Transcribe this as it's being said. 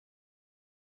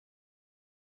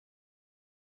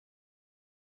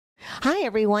Hi,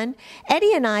 everyone.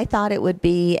 Eddie and I thought it would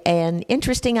be an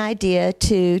interesting idea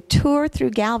to tour through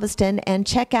Galveston and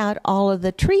check out all of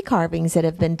the tree carvings that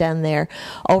have been done there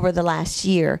over the last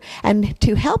year. And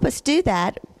to help us do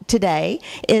that today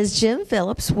is Jim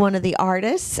Phillips, one of the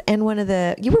artists, and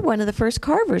you were one of the first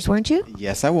carvers, weren't you?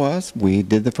 Yes, I was. We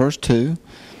did the first two.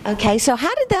 Okay, so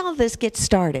how did all this get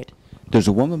started? There's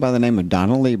a woman by the name of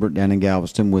Donna Liebert down in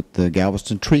Galveston with the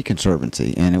Galveston Tree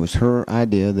Conservancy, and it was her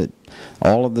idea that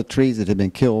all of the trees that had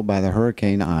been killed by the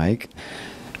Hurricane Ike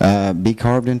be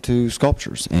carved into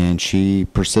sculptures. And she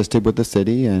persisted with the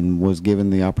city and was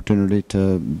given the opportunity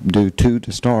to do two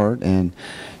to start, and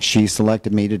she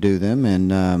selected me to do them.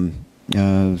 And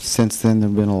since then, there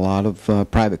have been a lot of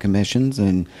private commissions,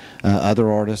 and other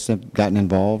artists have gotten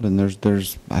involved, and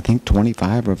there's I think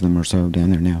 25 of them or so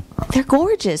down there now. They're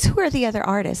gorgeous. Who are the other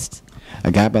artists?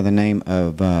 A guy by the name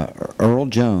of Earl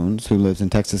Jones, who lives in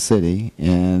Texas City,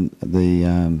 and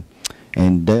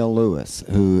Dale Lewis,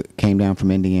 who came down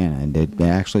from Indiana. And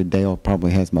actually, Dale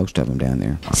probably has most of them down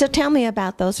there. So tell me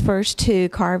about those first two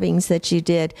carvings that you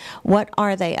did. What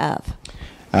are they of?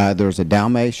 There's a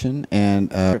Dalmatian and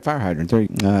a fire hydrant.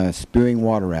 They're spewing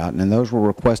water out, and those were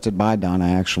requested by Donna,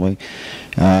 actually,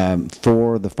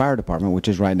 for the fire department, which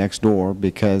is right next door,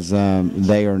 because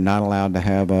they are not allowed to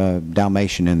have a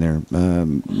Dalmatian in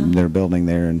their building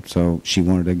there, and so she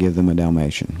wanted to give them a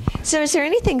Dalmatian. So is there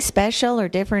anything special or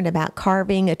different about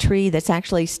carving a tree that's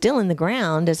actually still in the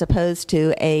ground as opposed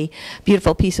to a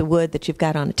beautiful piece of wood that you've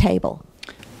got on a table?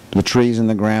 The tree's in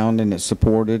the ground and it's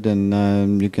supported,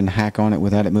 and you can hack on it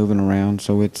without it moving around,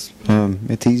 so it's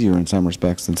easier in some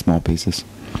respects than small pieces.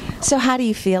 So how do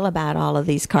you feel about all of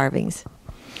these carvings?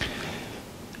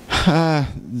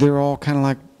 They're all kind of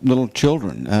like little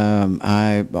children.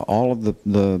 All of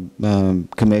the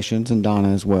commissions, and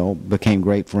Donna as well, became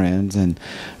great friends, and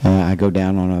I go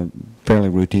down on a fairly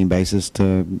routine basis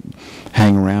to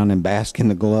hang around and bask in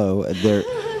the glow.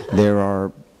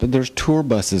 There's tour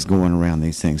buses going around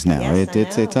these things now. Yes,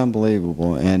 It's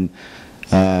unbelievable, and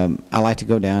I like to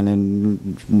go down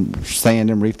and sand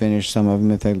and refinish some of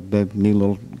them if they need a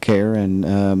little care, and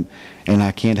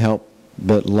I can't help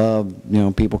but love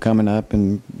people coming up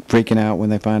and freaking out when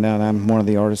they find out I'm one of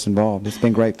the artists involved. It's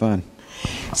been great fun.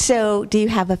 So, do you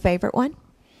have a favorite one?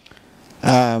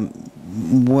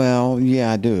 Well,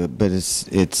 yeah, I do, but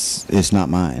it's not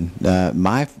mine.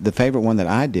 The favorite one that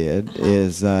I did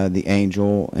is the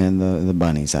angel and the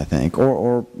bunnies, I think,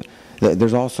 or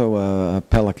there's also a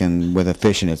pelican with a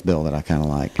fish in its bill that I kind of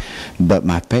like. But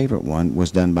my favorite one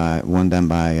was done by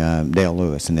Dale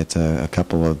Lewis, and it's a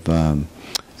couple of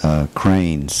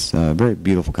cranes. Very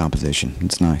beautiful composition.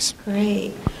 It's nice.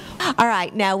 Great. All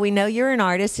right. Now, we know you're an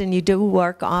artist and you do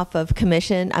work off of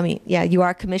commission. I mean, yeah, you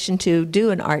are commissioned to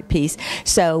do an art piece.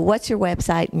 So what's your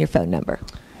website and your phone number?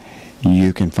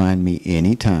 You can find me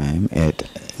anytime at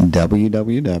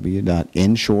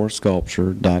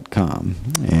www.inshoresculpture.com.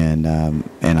 And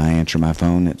I answer my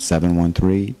phone at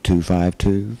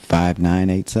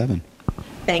 713-252-5987.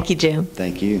 Thank you, Jim.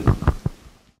 Thank you.